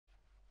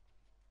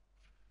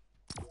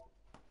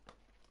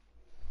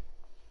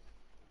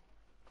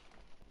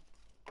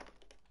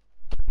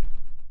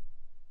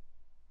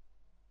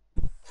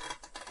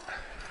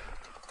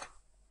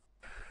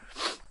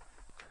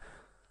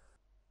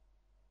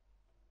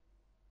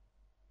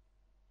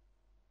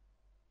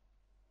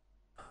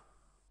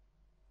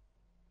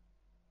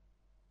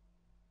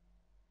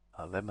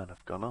Oh, them men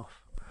have gone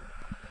off.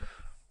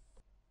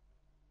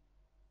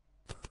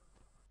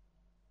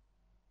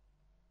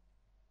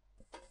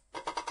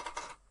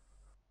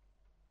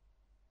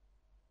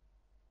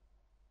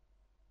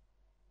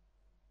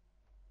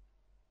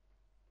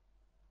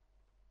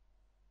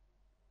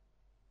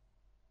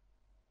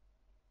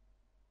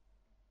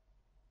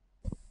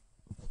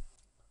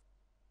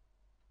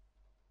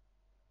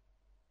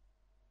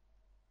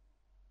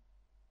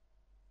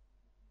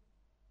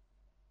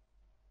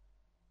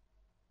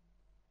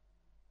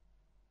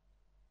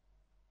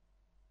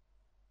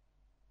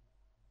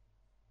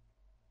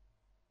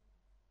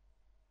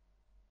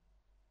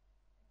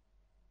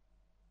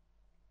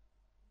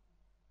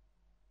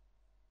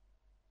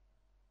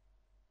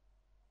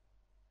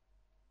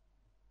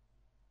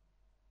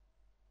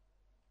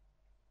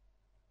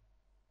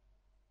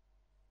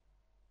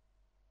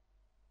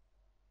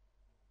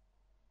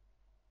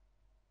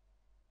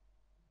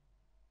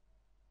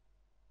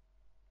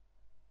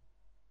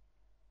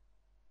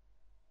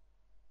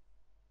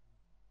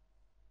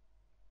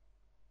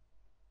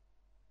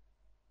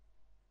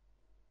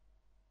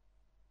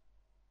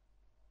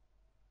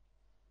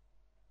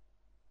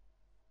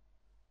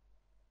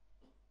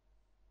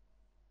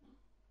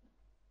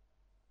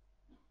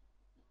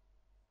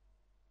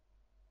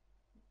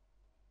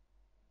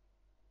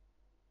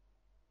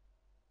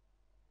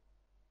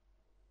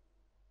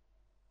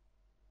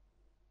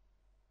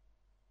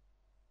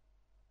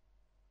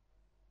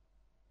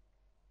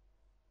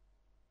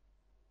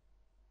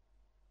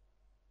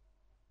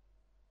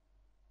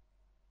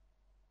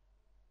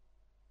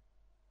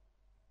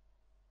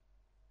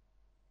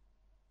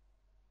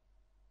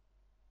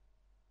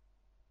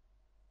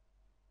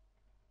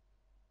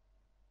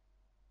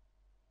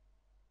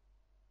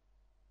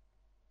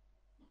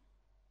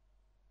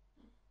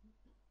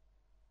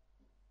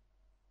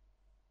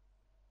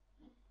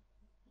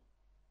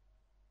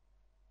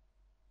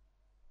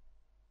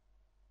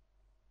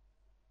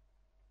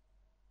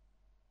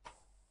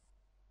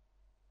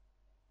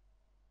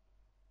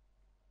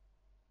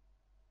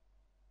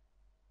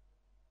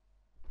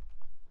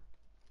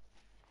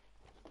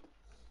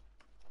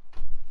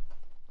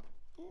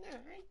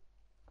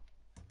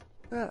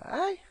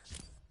 Hey?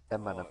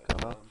 Them men have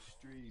gone off. I'm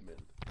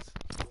streaming.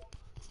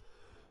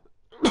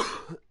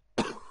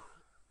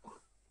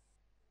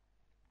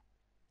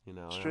 You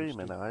know,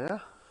 Streaming, are ya?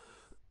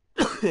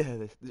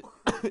 Yeah,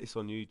 it's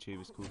on YouTube.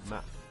 It's called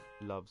Matt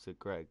Loves the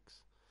Gregs.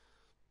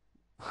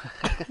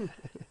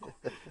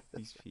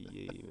 He's for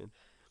you, man.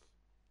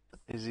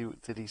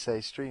 Did he say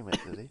stream it,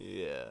 did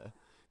he? Yeah.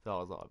 So I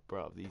was like,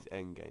 bruv, these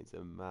end games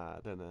are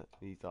mad, innit?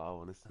 He's like, I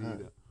want to see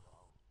that.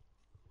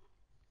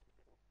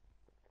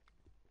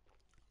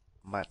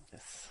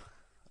 Madness.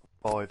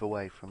 5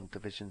 away from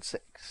Division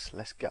 6.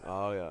 Let's go.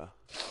 Oh, yeah.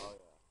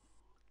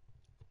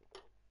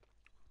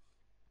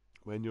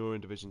 When you're in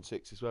Division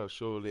 6 as well,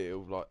 surely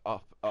it'll like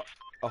up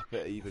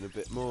it even a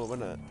bit more,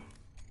 won't it?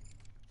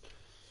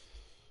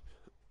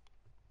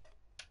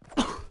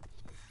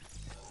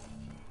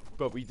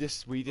 But we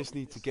just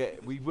need to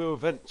get. We will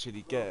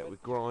eventually get it. We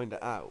grind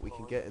it out. We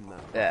can get in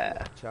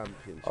that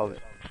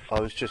championship. I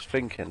was just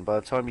thinking. By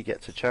the time you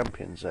get to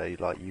Champions,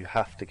 you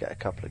have to get a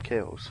couple of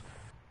kills.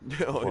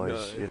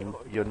 Otherwise,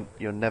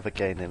 you're never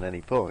gaining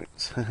any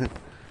points. Oh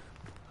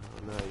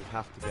no, you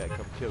have to get a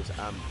couple of kills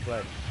and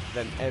play.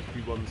 Then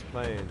everyone's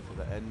playing for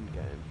the end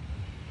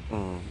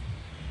game.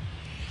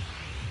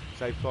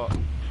 Same thought.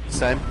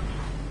 Same.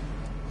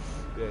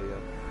 Yeah.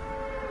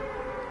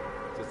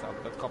 Just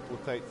have a couple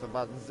takes of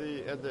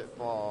Manzi in it,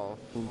 boss.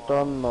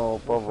 Don't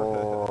know,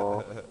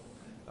 brother.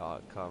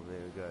 Alright, come,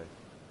 here we go.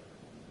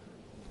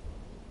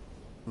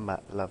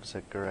 Matt loves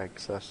a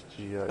Greggs, that's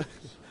jokes.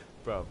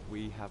 Bruv,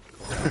 we have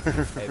got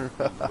every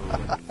ball in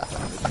the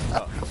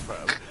cups,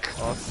 bruv.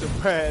 I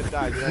swear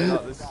down, you know,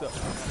 like the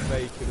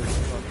bacon and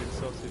fucking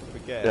sausage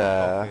spaghetti.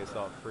 Yeah. It's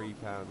like £3.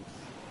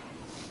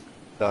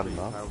 Done,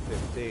 man.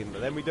 £3.15,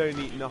 but then we don't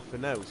eat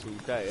nothing else all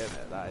day,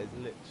 innit? That is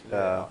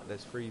literally like,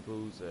 there's 3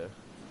 balls there.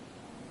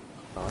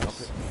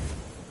 Nice.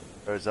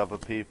 There's other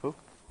people.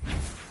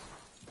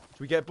 Should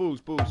we get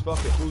balls? Fuck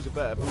it, balls are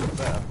better.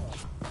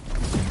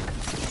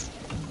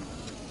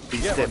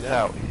 He's dipped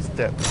out, he's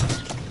dipped.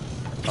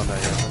 Oh no,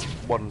 yeah,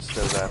 one's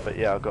still there, but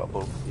yeah, I got a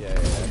ball. Yeah.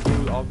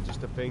 I'm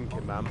just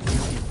thinking, man,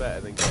 balls is better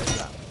than getting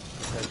that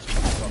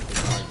potentially fucking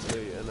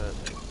 9-2, innit?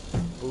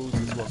 Balls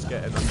is what's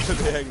getting us to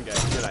the end game,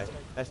 you know,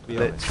 let's be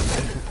honest.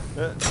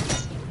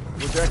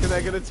 Would you reckon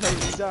they're going to take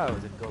me down?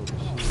 Is it gold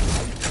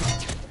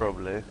shit?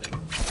 Probably.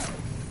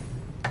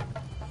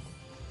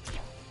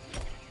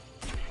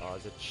 Oh,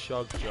 there's a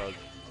chug.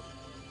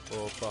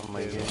 Or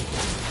fucking...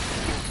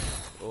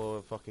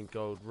 Or fucking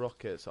gold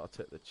rockets, I'll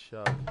take the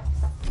chug.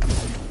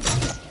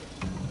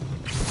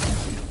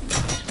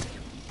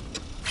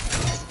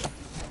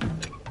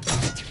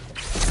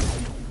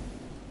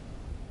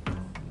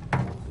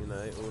 You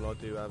know, all I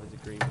do have is a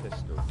green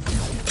pistol.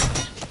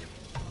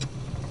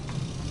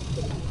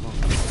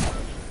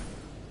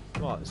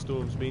 Right, the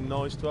storm's been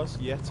nice to us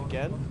yet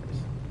again.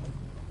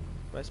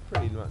 That's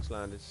pretty much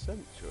landed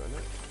central, isn't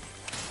it?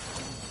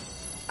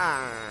 Do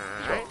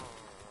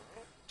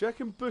you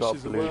reckon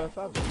bushes are worth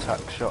having?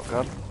 Tac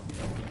shotgun.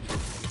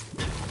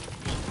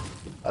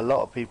 A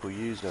lot of people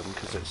use them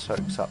because it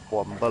soaks up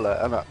one bullet,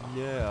 innit?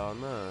 Yeah, I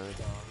know.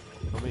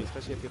 I mean,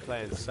 especially if you're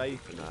playing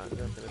safe and that, I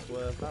don't think it's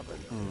worth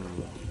having.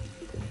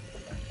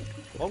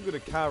 I'm going to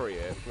carry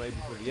it, maybe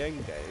for the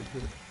end game.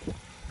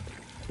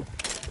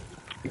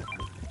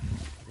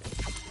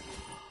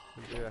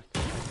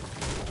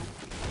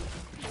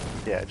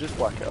 Yeah, just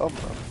whack it on,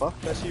 fuck.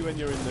 Especially when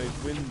you're in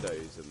those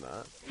windows and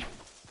that.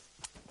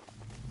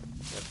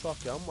 Yeah,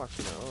 fuck it, I'm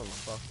whacking it on,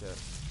 fuck it.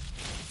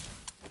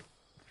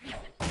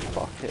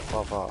 Fuck it,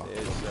 baba. It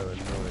is so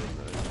annoying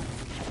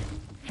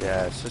though.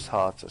 Yeah, it's just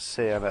hard to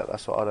see, innit?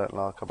 That's what I don't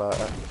like about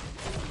it.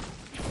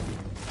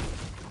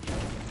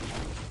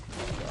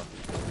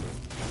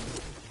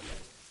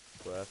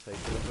 Worth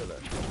taking a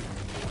bullet.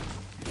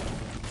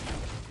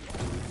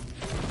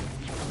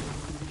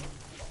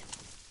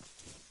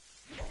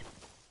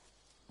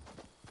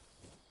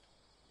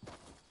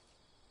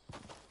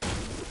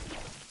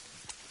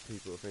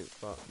 People think,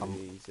 fuck me,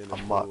 he's in a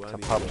I'm marked a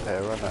pump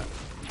here, innit?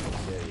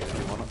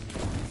 Yeah, You want it?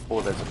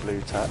 Oh, there's a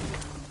blue tack.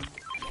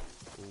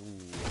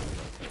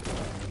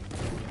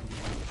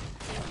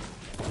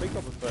 I think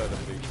I prefer the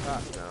blue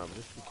tack now,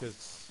 just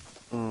because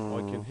I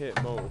can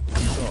hit multiple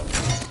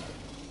shots.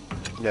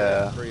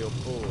 Yeah. 3 or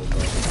 4, but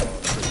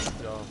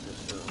pretty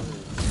darkest.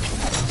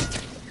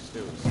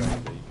 Still the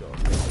same, but you got.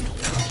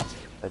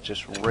 They're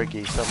just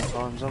riggy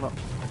sometimes, aren't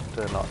they?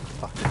 Doing like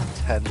fucking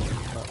 10.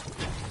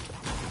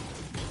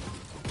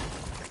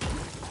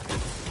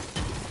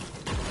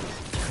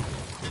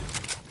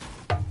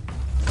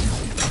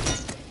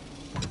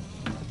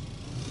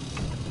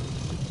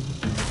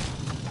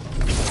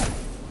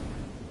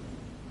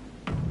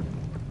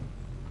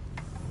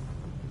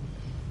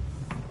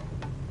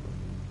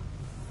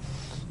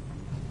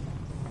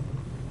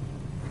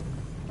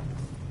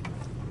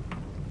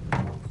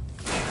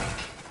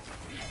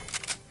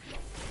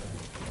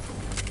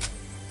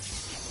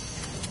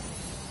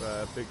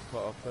 Big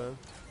pot up there.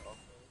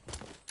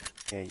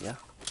 Yeah.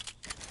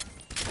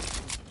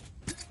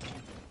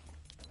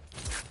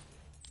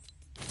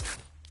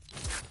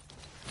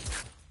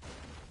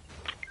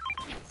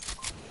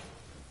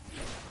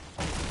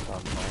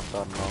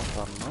 Done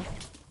now.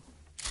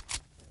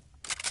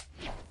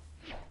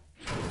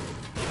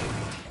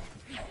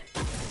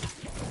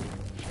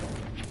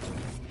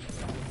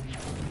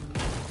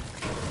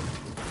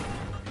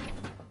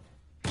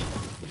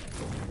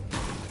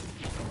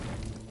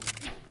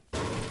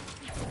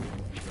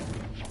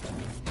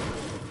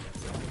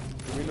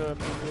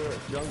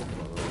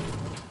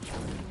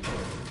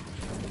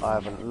 I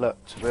haven't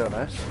looked, to be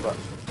honest, but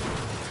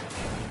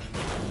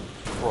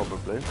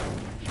probably.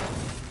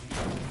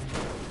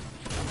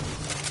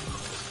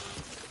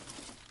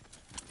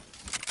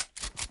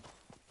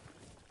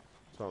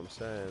 That's what I'm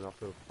saying, I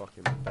feel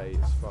fucking bait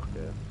as fuck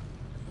here.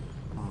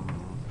 I'm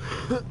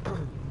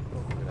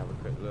gonna have a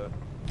quick look.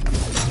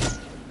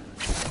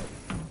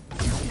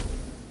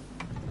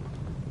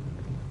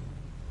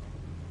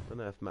 I don't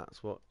know if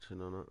Matt's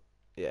watching or not.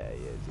 Yeah, he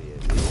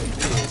is.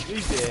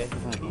 He's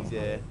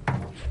here.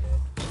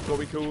 What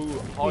we call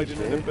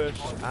hiding in a bush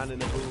and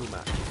in a bull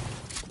match.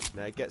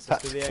 Now it gets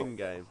us to the end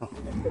game. I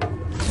don't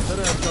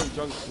know if Drunk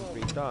Junction's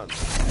been done.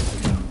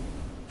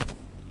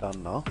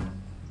 Done now.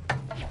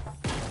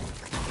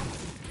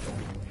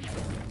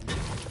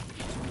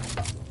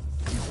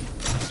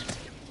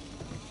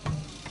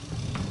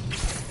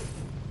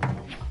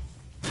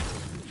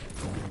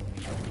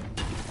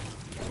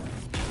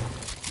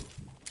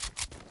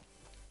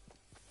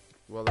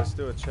 Well, there's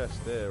still a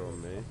chest there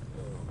on me.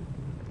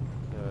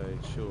 Okay,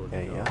 sure.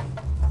 Yeah.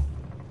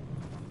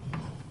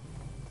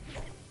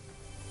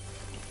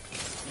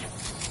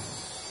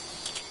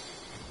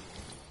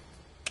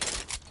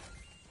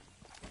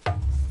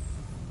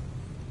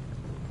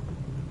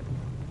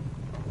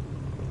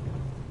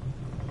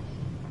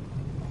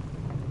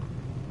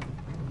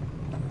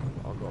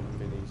 I've got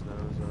minis now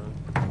as well.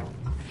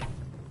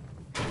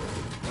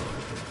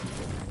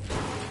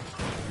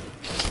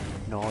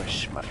 Nice,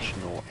 much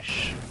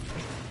nice.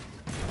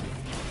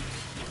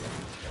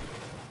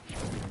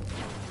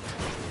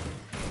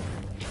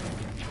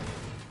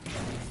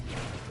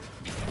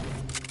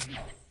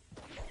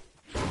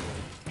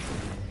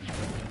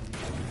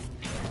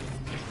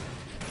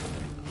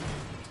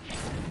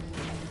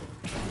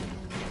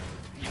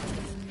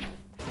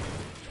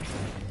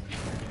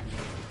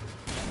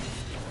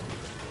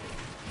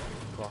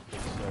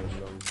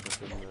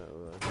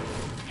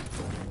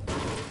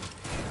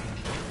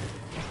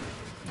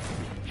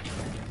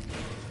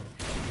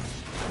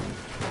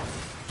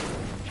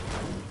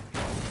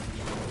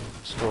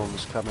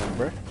 Storm's coming,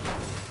 bro.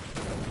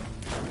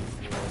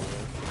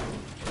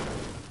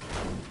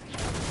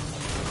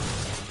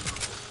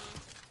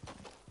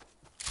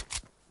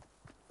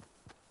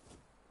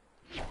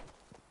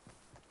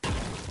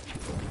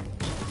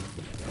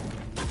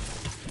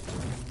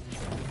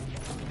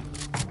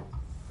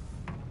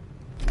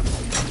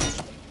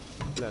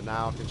 Look,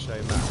 now I can show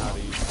Matt how to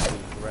use the tool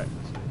correctly.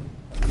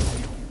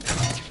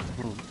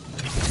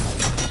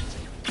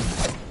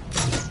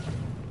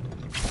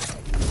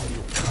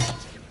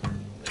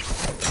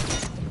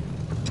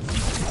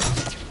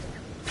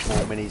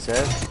 minis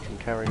there if you can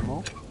carry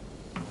more.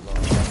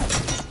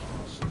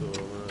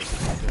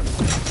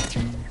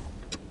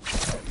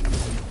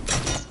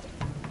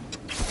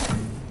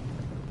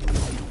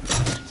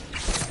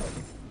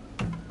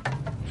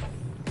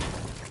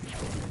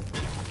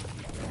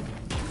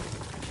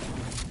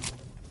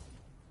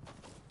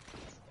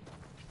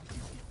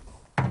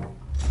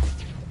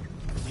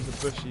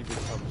 Bush even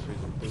comes through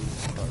the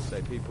booth, like I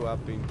say, people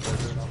have been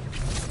present.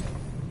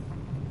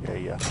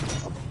 Yeah,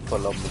 I'm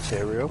full on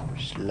material,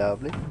 which is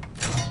lovely.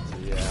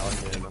 Yeah, I'm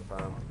here enough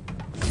ammo.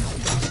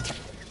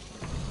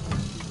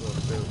 People are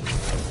building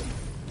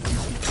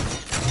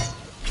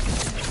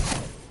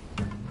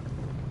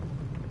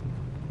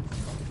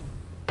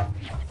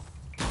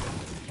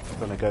I'm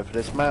gonna go for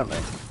this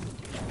mountain.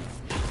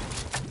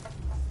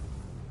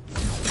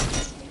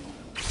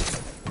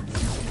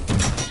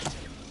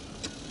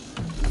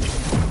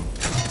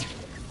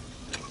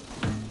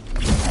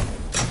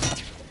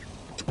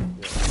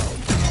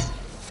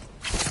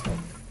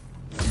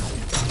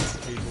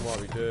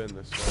 doing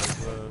this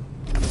way.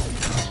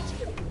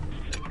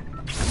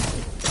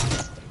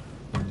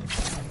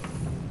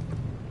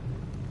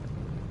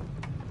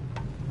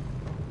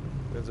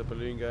 There's a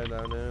balloon going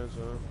down there as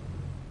well.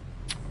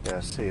 Yeah, I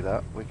see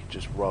that. We could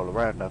just roll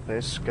around up here,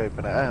 scoping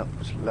it out.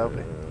 It's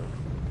lovely.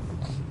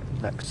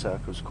 Yeah. Next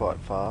circle's quite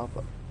far,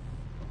 but...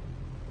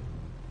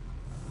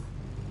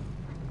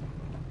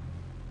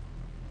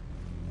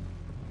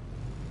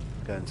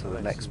 Going to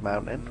the next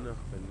mountain.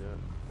 Nothing yet.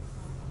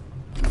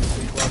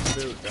 People have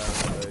built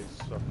down at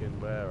these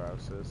fucking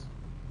warehouses.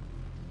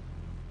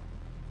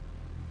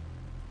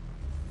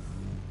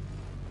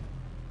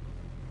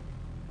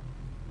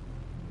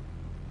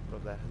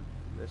 But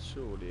there's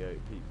surely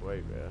 8 people over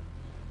here.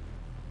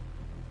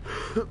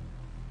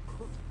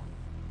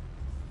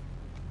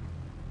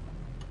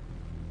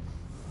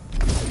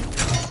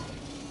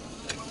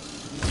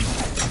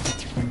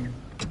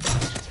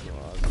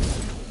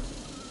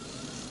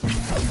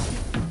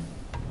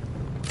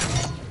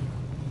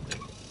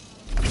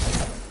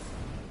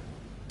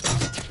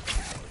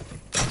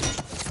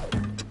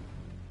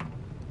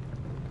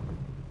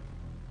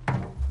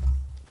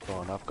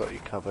 I've got you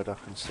covered. I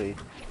can see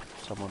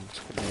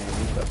someone's near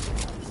me, but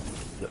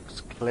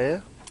looks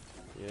clear.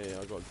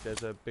 Yeah,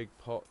 there's a big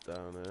pot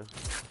down there.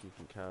 You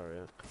can carry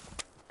it.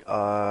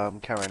 I'm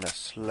carrying a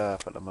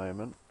slurp at the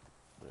moment.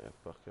 Yeah,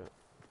 fuck it.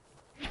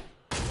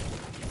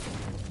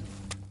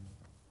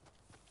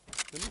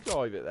 Let me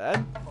dive it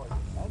then.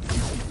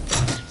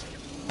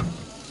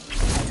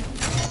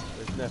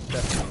 There's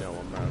definitely no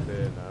one around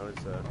here now,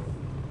 is there?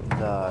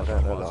 No, I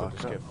don't know. I'll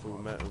just get full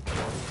metal.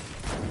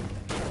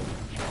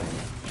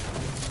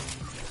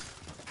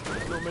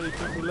 There's not many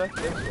people left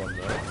this one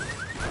though.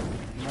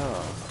 No.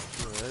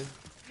 Really?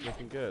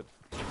 Looking good.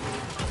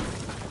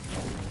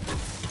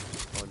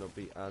 Might not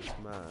be as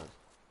mad.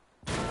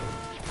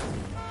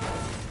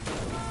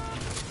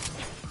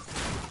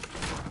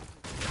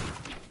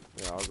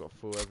 Yeah, I've got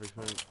full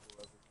everything.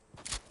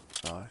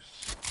 Nice.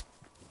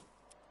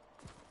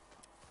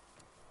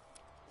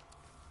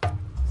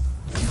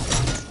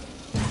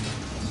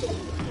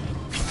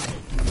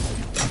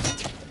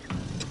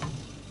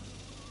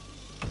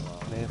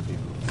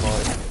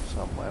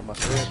 Somewhere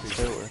must be in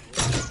Tilted.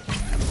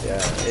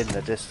 Yeah, in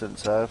the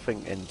distance, I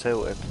think in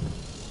Tilted.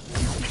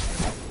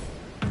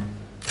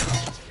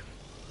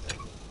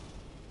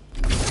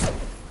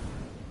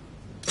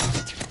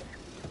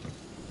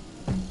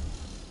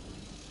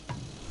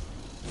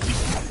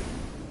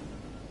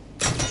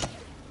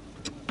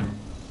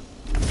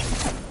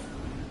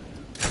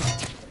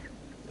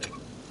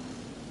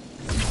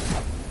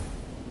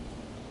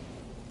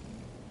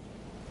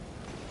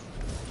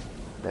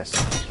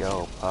 Let's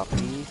go,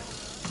 puppy.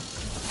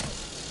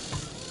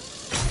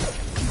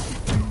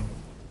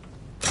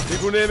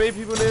 People near me,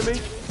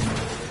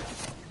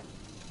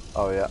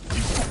 Oh yeah,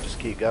 just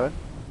keep going.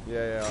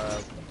 Yeah, I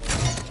have.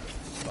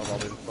 I've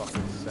been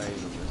fucking insane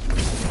on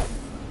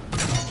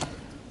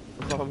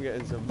this. I'm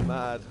getting some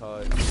mad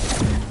height.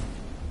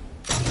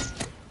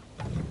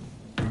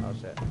 Oh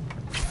shit.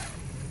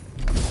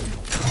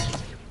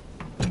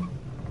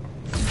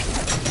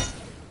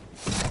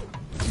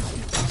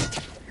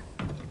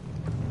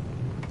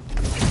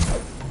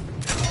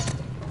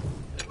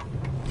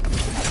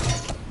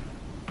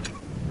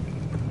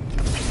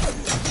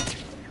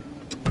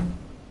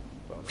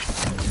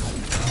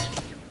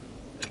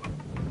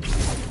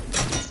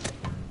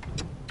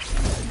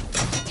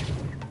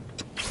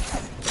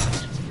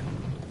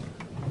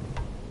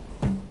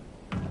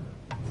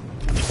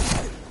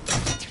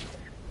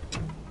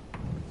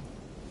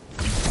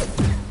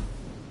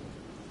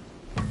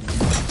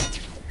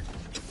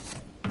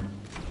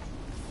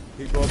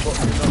 People are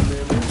boxing up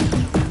near me,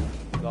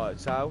 like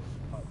south.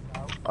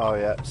 Oh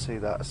yeah, I see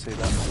that.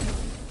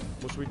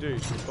 What should we do?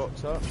 Should we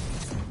box up?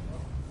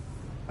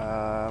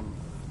 I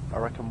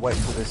reckon wait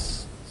till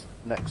this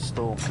next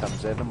storm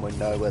comes in and we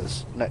know where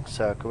the next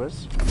circle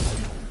is.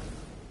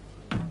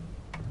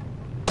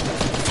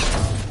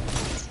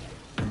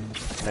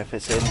 And if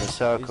it's in the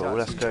circle,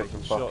 let's go for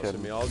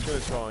fucking... I was going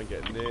to try and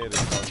get near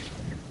this one.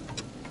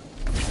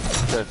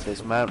 go to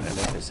this mountain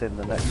if it's in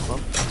the next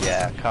one.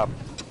 Yeah, come.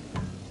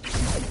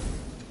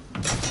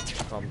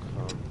 Come.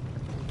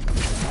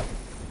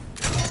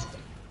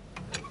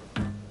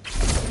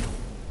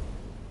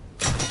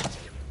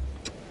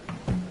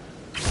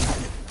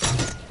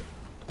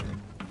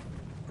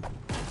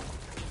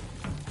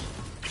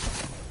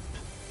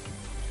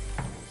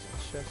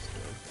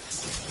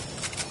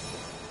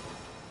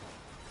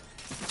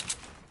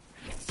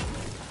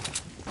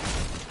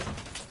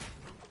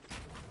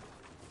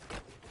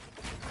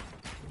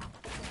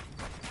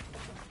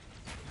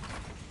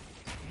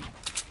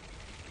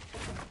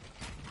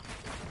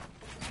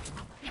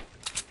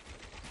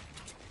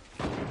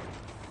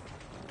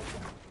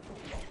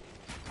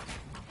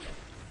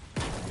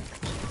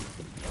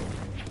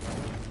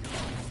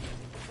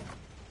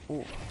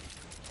 Ooh.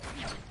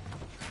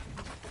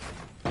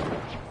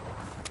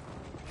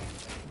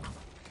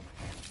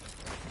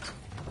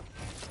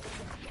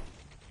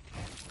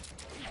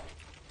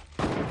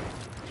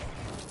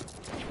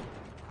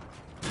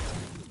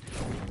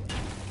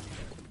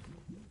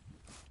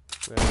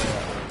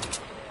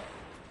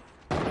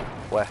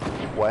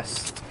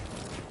 West.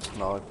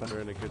 Sniper.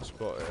 We're in a good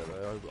spot here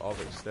though. I've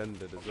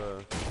extended as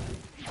well.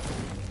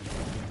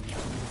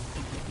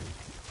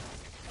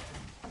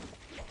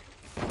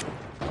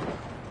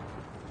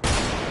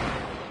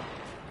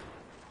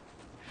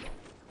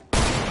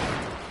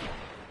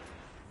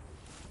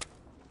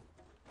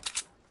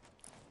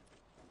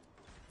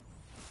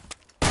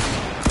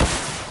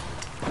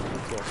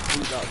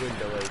 Keep that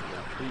window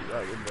open. Keep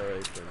that window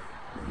open.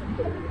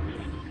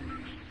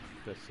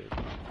 Let's see.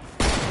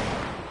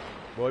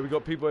 Boy, we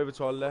got people over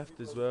to our left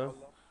as well.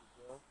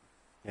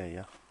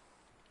 Yeah.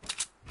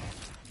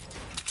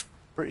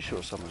 Pretty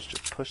sure someone's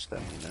just pushed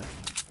them, you know.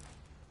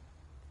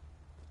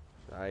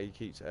 Ah, he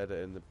keeps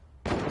editing the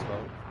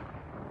top.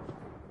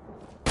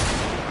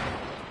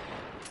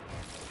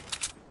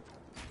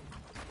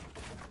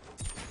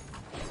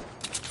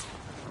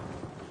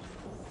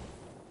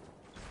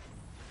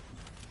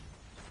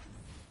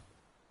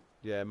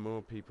 Yeah,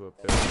 more people are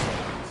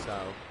building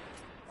south.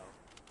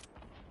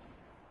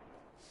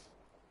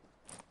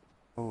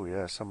 Oh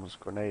yeah, someone's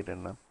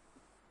grenading them.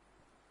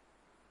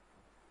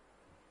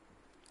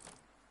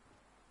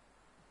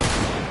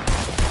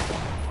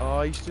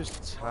 Oh, he's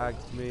just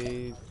tagged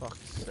me.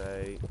 Fuck's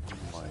sake.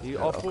 I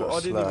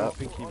didn't even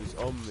think he was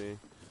on me.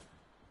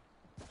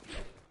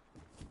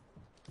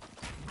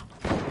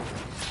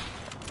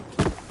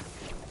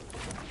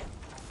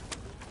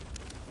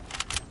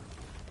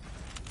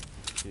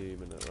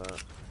 Human at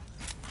that.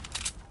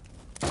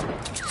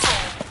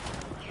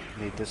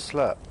 Need the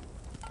slap.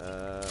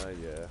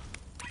 Yeah.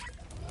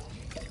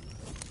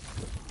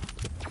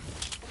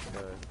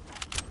 Okay.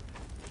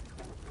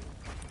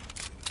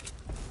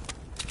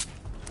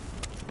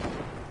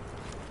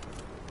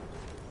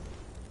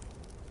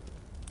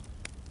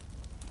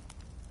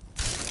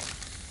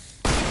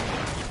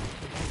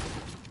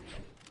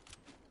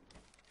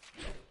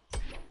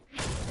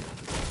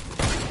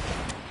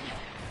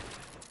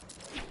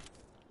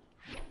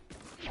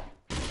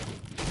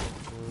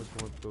 Where's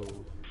my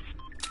ball?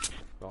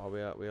 Oh,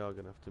 we are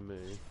gonna have to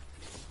move.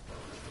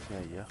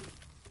 Yeah.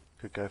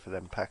 Could go for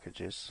them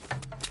packages.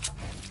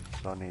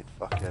 So I need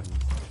fucking...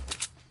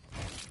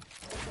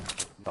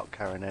 Not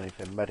carrying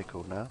anything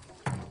medical now.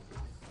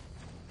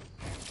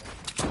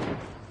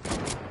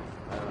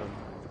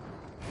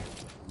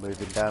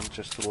 Moving down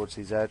just towards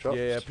these airdrops.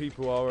 Yeah,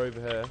 people are over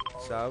here,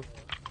 south.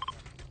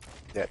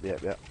 Yep.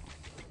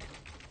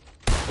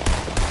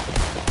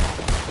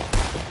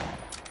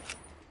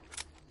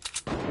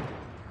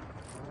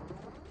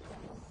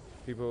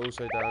 People are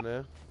also down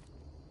here.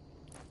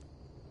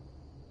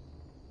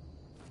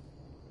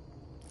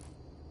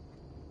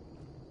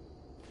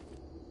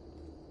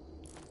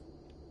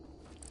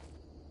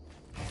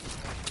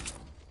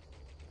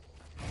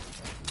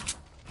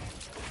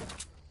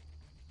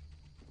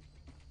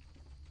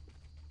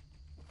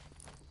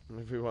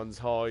 Everyone's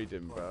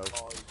hiding, bro.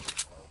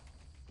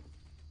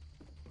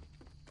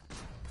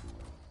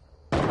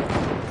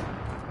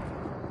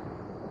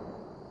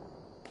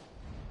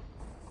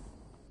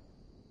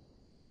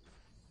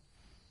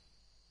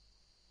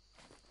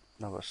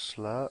 Another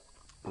slurp.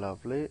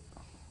 Lovely.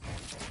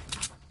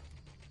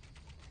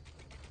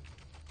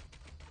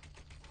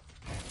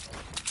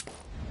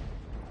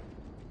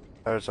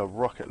 There's a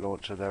rocket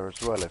launcher there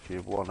as well if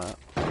you want it.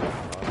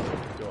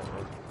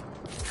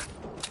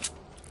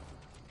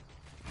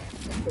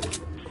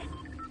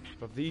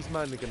 But these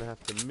men are gonna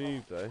have to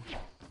move though.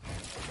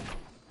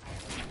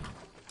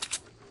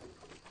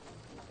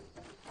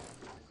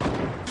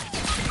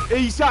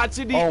 He's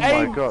actually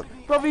my god.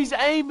 Bro, he's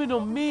aiming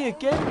on me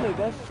again though.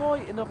 They're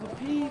fighting other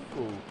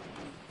people.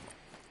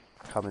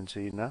 Coming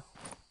to you now.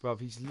 Bro,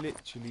 he's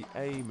literally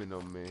aiming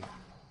on me.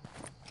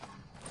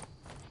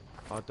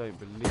 I don't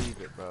believe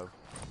it, bro.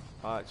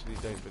 I actually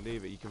don't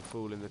believe it. You can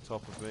fall in the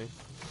top of me.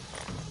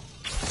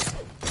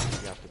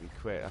 You have to be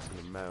quick. That's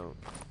gonna melt.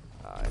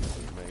 I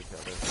didn't make it.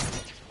 I don't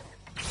think.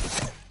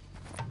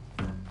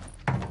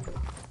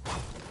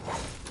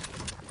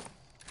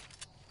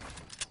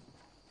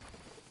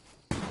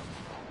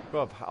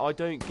 Bruv, I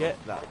don't get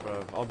that,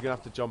 bruv. I'm gonna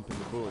have to jump in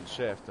the ball and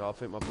shift. I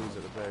think my ball's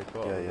at the very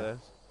bottom of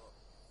this.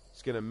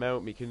 It's gonna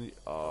melt me. Can you?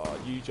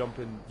 You jump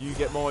in. You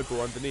get my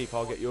ball underneath.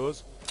 I'll get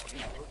yours.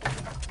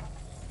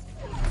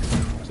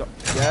 So,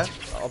 yeah,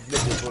 I've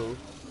nicked your ball.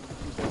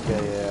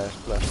 Yeah.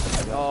 Splash.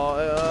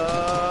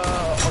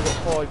 I've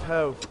got 5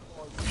 health.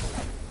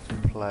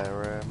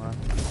 Player here, man.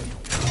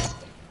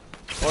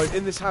 Oh,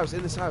 in this house.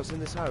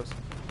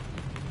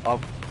 I'm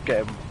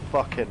getting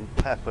fucking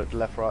peppered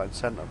left, right, and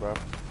centre, bro.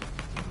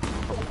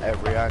 From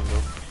every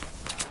angle.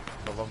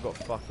 Bruv, I've got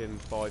fucking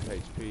 5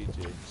 HP,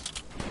 G.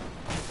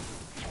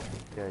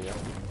 Yeah.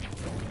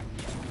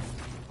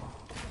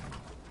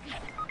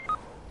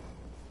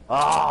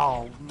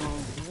 Oh, no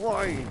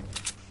way!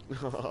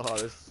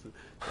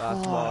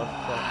 That's my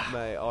fuck,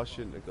 mate. I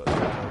shouldn't have got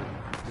down.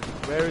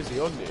 Where is he,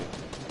 on you?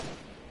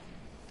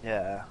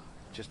 Yeah,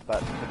 just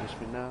about to finish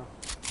me now.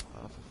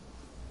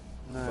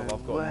 No Well,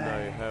 I've got way.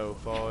 no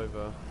health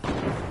either.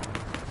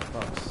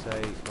 Fuck's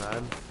sake,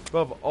 man.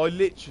 Bruv, I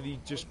literally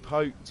just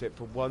poked it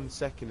for 1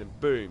 second and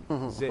boom,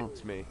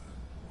 zipped me.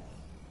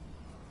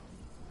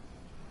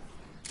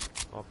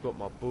 I've got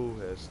my ball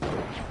here still.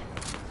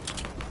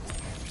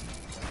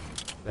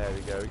 There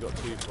we go, we got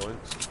 2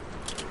 points.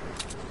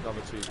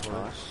 Another 2 points.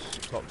 Nice.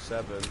 Top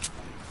 7.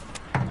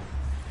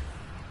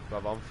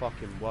 Bruv, I'm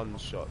fucking one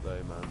shot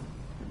though, man.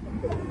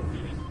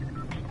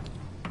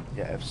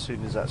 Yeah, as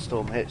soon as that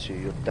storm hits you,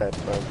 you're dead,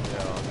 bro. Yeah,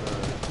 I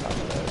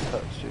know. It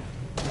touched you.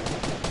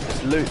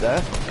 There's loot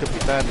there. Could be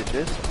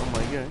bandages. Oh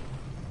my god.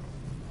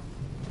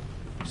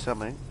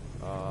 Something.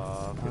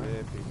 I can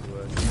hear people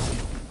working.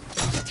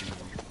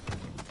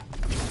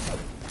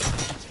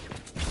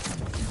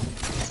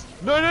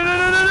 No!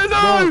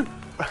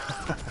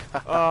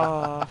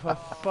 Oh, for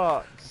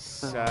fuck's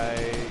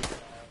sake.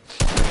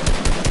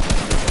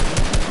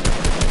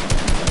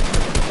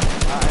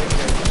 That ain't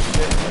getting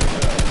shit,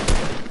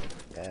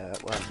 Yeah,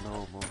 that wasn't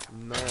normal.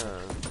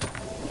 man.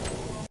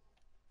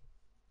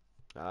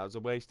 That was a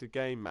wasted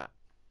game, Matt.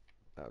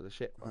 That was a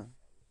shit one.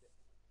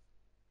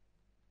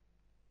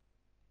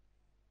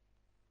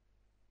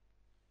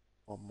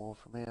 One more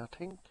for me, I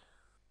think.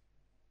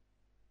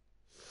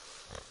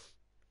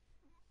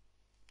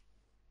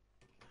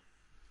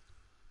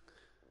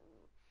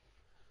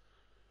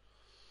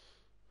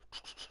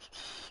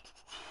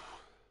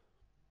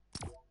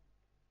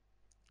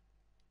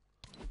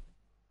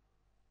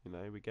 You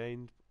know,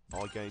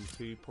 I gained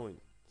 2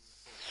 points.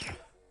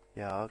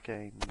 Yeah, I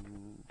gained.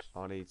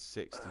 I need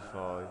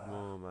 65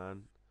 more,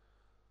 man.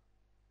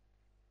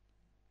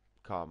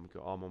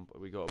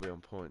 We gotta be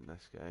on point in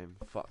this game.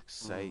 Fuck's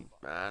sake,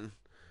 man.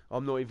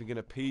 I'm not even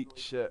gonna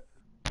peach it.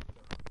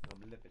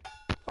 I'm living.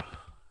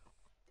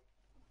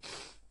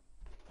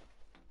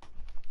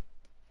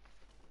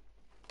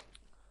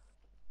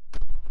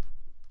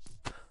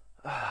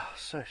 Ah,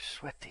 so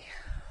sweaty.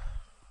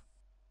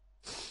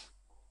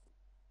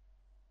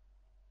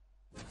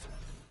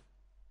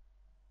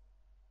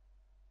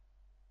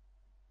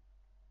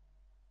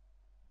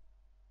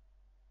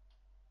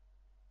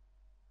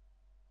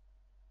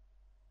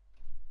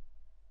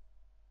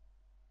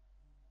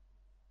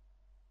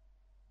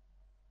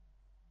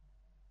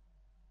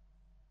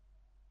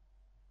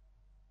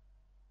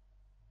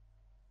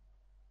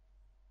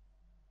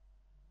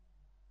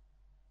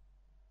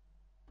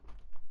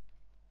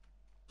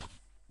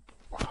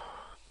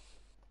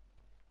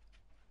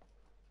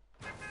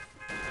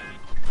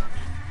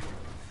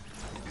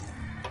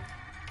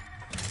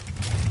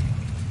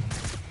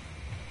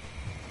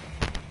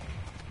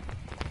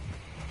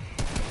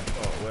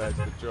 Where's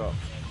the drop?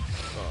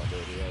 Oh,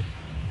 there we go.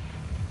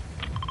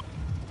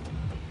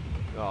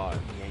 Oh,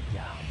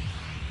 Yeah.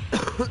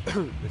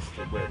 this is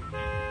the win.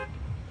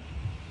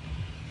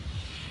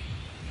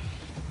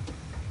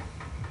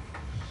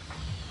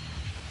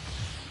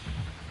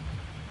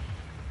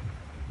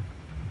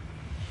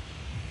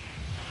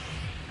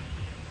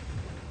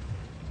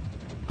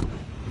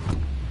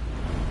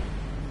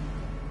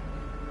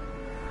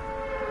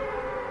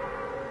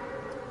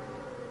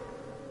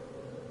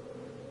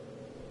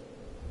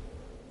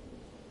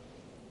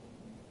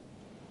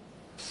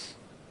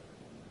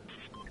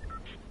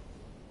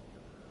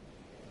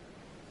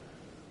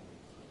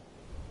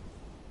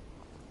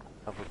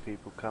 Other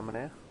people coming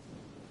here.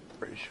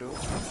 Pretty sure.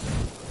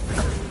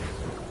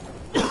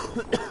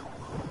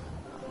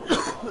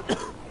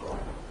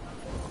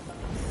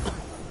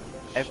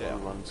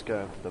 Everyone's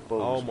going for the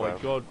balls. Oh my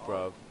bro. god,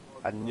 bruv.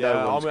 And Yeah, no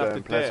I'm one's gonna going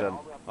have to Pleasant.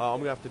 dip. I'm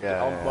gonna have to.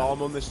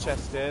 I'm on this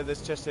chest here.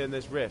 This chest here and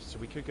this rift, so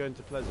we could go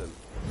into Pleasant.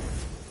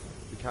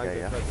 We can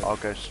go Pleasant.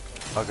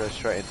 I'll go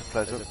straight into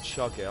Pleasant. There's a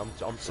chug it.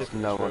 I'm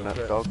sipping. No one at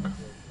dog.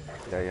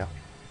 Yeah.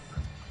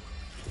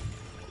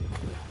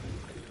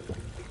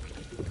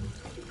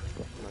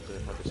 Imagine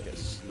if I just get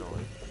sniped.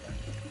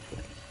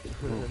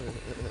 Someone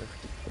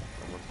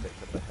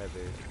picked up the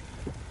heavy.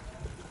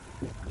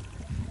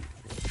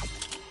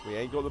 We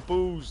ain't got the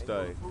balls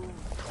though.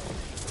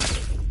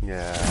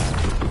 Yeah.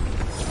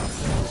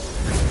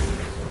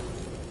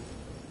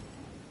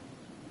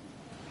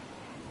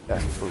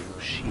 That's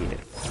bullshit.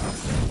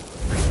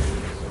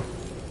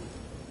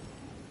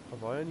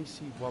 Bruv, I only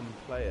see one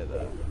player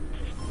there.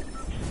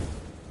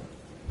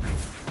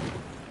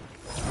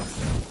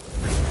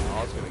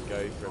 I was going to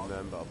go for him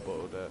then, but I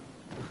bottled it.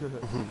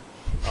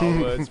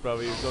 Oh, words,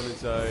 bruv, he was on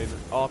his own.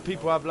 Oh,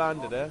 people have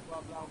landed there.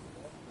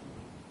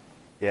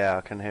 Yeah,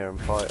 I can hear him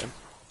fighting.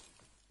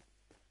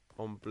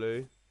 On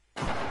blue.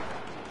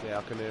 Yeah,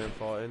 I can hear him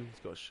fighting. He's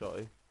got a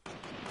shotty.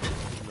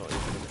 He's not even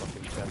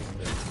fucking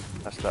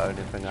testing. That's the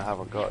only thing I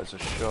haven't got is a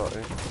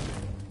shotty.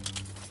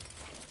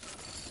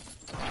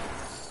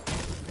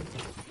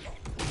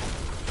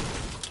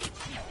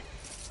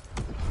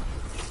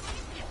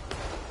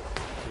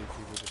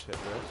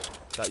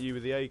 Is that you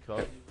with the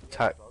A-card?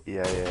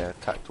 Yeah,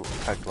 tagged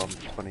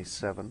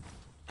 127.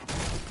 Got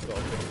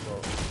a good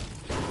shot.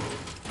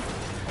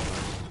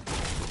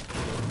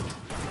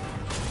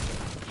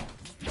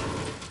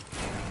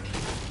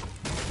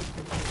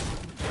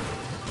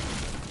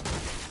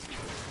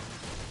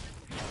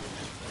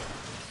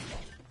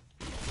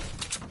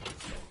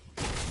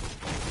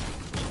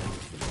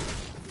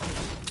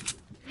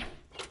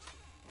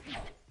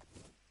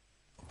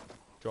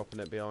 Dropping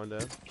it behind her.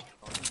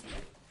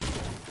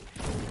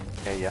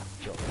 Yeah.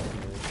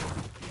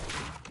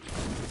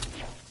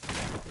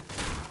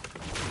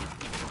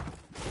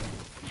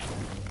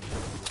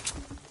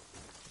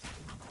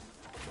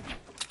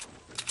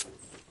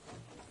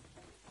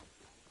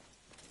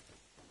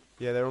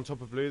 Yeah, they're on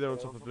top of blue, they're on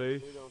top of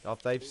blue.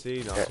 If they've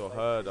seen us or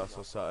heard us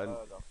or something,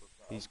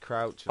 he's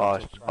crouching on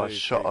top of blue. I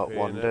shot at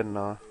one, didn't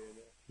I?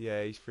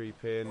 Yeah, he's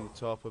 3Ping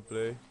top of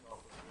blue.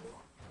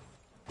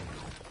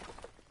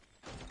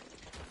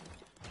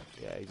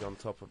 Yeah, he's on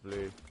top of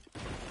blue.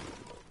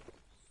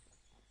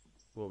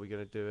 What are we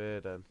going to do here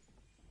then?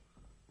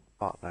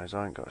 Fuck knows,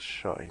 I ain't got a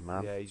shotty,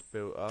 man. Yeah, he's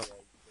built up.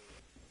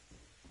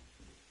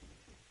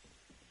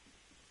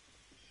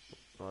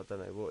 I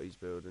don't know what he's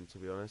building, to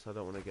be honest. I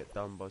don't want to get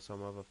done by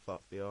some other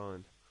fuck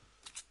behind.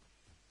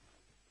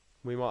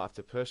 We might have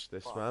to push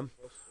this, man.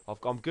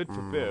 I'm good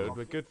for build,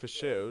 we're good for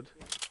shield.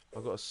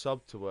 I've got a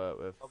sub to work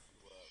with.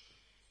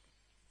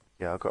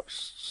 Yeah, I've got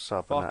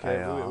sub Fuck and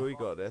it, AR. we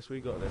got this,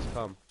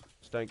 come.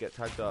 Just don't get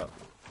tagged up.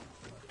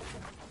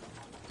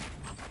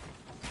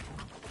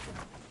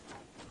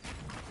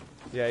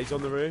 Yeah, he's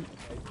on the roof.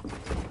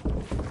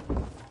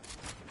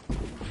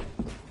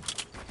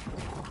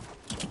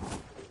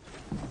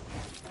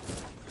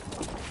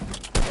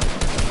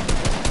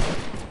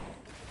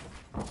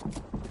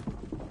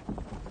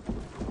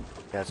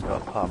 Yeah, it's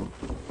got a pump.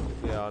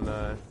 Yeah, I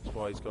know. That's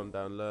why he's gone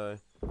down low.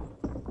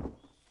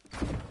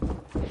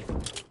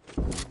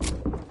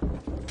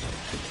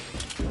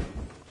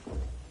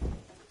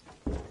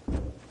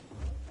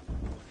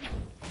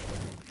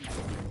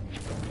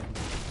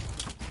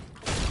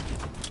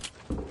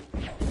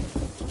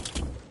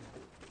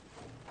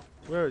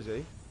 Where is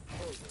he?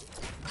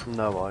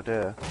 No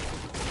idea.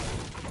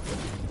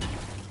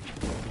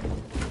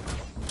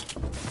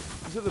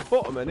 He's at the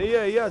bottom, and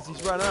yeah, he has.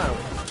 He's ran out.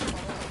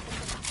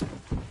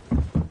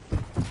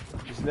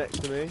 He's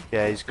next to me.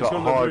 Yeah, he's got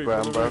high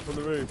ground, bro. On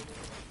the roof.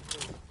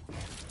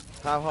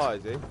 How high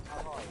is he?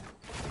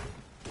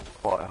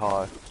 Quite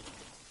high.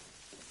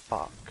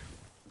 Fuck.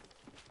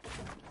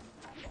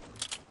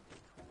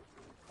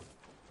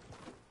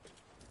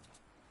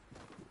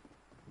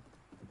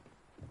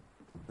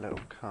 Little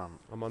cunt.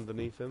 I'm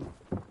underneath him.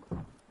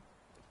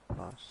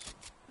 Nice.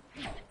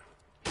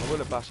 I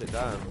want to bash it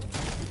down.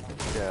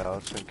 Yeah, I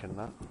was thinking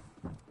that.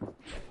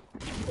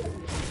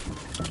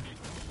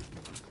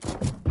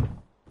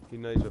 He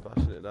knows we're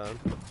bashing it down.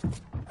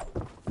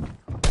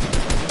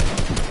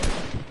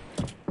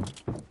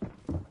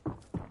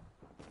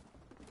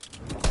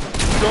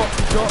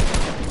 Shot!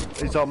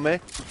 He's on me.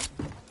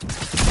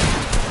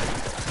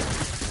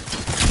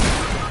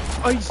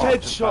 Oh, he's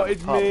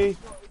headshotted me!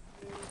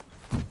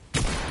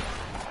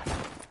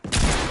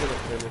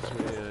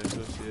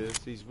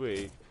 He's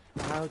weak.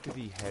 How did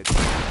he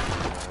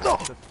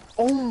headshot?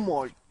 Oh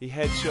my! He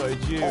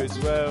headshotted you as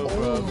well,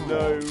 bruv.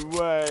 No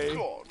way.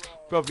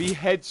 Bruv, he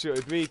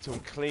headshotted me till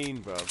I'm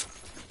clean, bruv.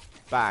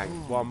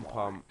 Bang, one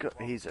pump. God,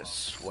 he's a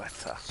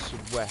sweater.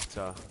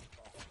 Sweater.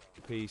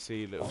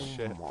 PC little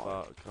shit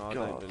fuck. I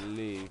don't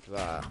believe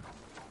that.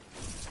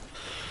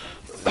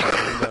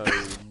 No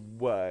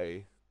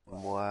way.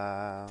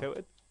 Wow.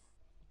 Tilted?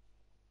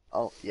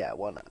 Oh, yeah,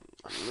 won it.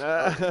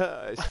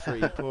 It's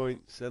 3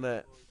 points,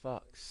 innit?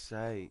 Fuck's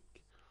sake.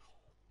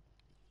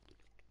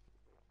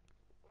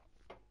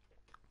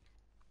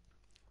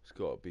 It's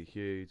got to be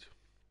huge.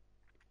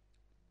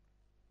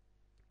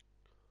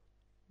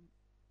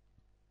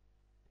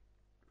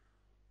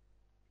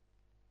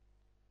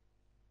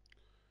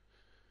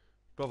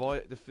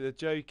 But the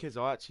joke is,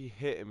 I actually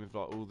hit him with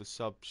like all the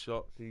sub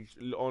shots.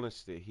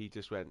 Honestly, he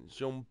just went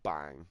zoom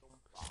bang,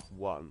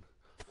 one.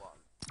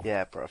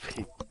 Yeah, bruv,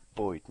 he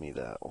buoyed me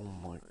there. Oh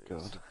my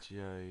god. It's a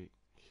joke.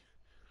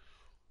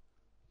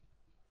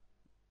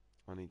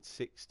 I need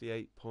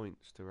 68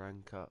 points to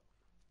rank up.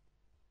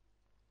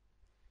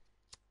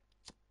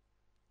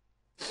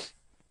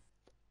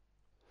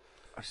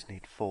 I just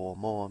need 4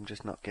 more. I'm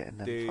just not getting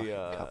them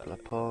fucking couple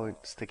of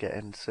points to get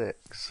in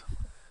 6.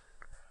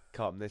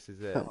 Come, this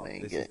is it.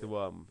 This is the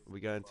one. We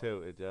going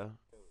tilted, yeah?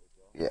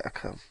 Yeah,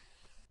 come.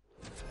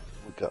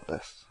 We got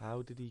this.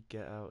 How did he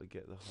get out and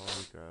get the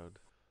high ground?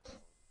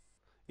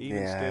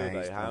 Even still,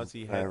 though, how's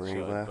he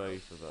headshot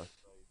both of us?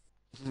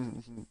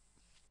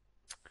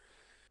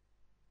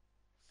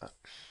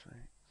 Fuck's sake.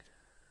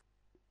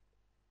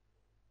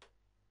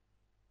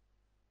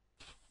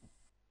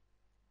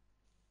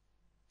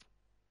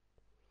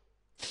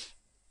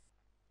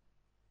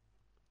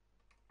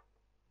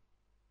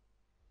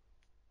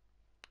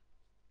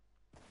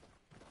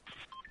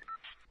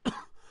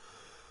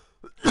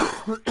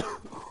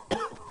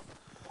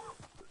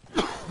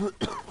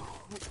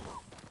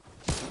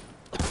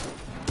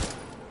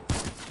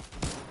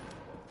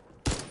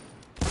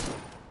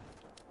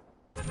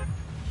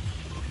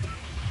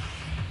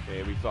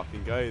 Here we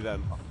fucking go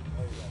then.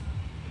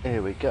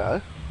 Here we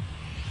go.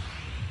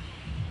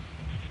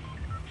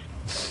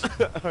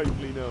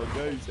 Hopefully no one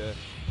goes there.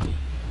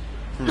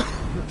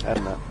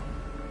 And I'm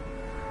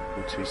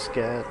too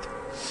scared.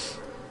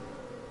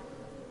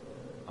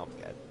 I'm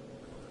scared.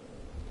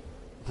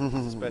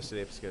 Especially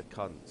if scared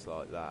cunts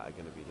like that are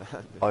going to be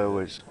landing. I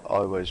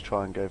always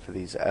try and go for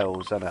these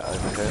L's, innit,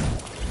 over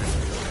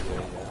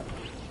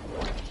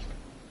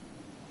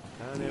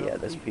here. Yeah,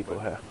 there's people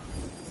here.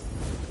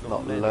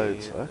 Not many,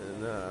 loads, though.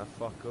 Nah,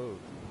 fuck off.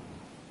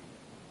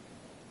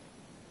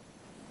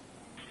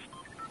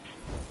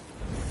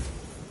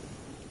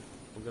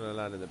 I'm gonna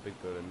land in the big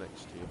building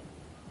next to you.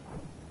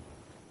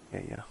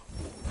 Yeah.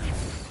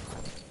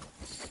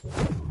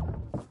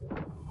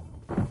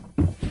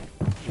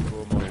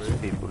 There's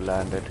people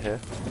landed here.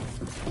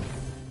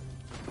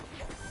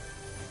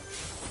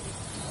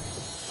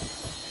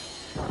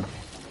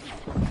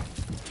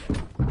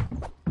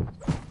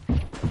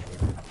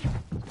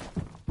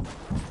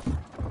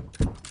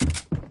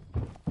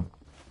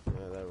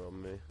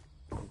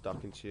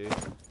 Ducking to you.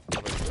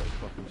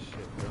 Fucking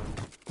shit, man.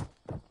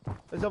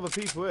 There's other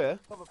people here.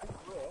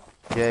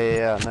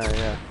 Yeah, no,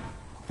 yeah.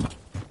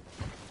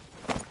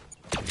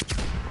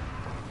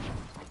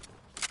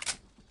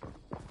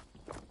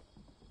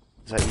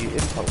 Is that you,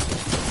 Impulse?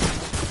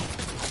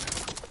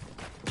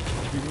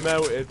 We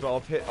melted, but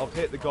I've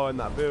hit the guy in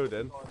that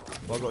building.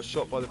 But I got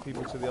shot by the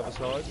people to the other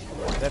side.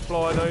 They're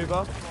flying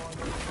over.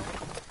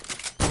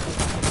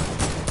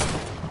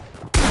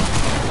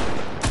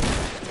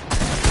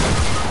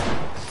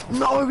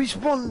 No, he's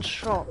one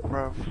shot,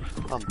 bro.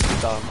 I'm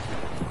done.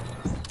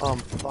 I'm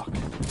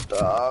fucking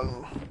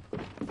done.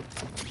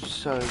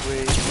 So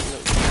weak.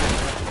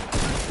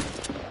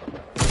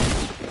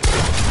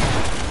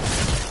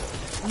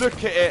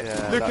 Look at it.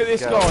 Yeah, look at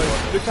this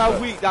guy. Look how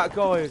weak that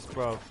guy is,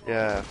 bro.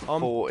 Yeah,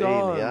 14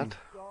 done. He had.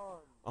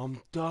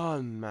 I'm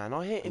done, man.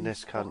 I hit him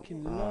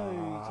fucking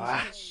loads.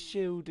 He's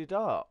shielded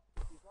up.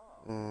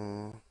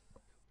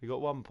 We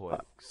got 1 point.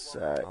 Fuck's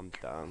sake. I'm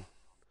done.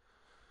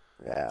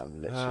 Yeah,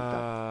 I'm literally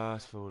done.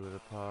 It's falling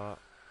apart.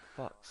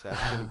 Fuck's sake.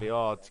 It's going to be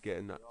hard to get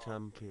in that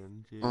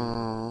champion.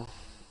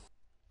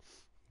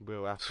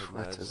 Will happen.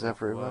 Sweaters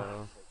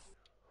everywhere.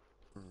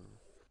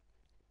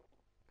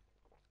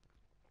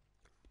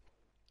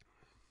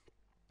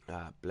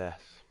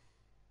 Bless.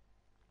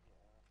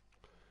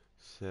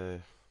 So...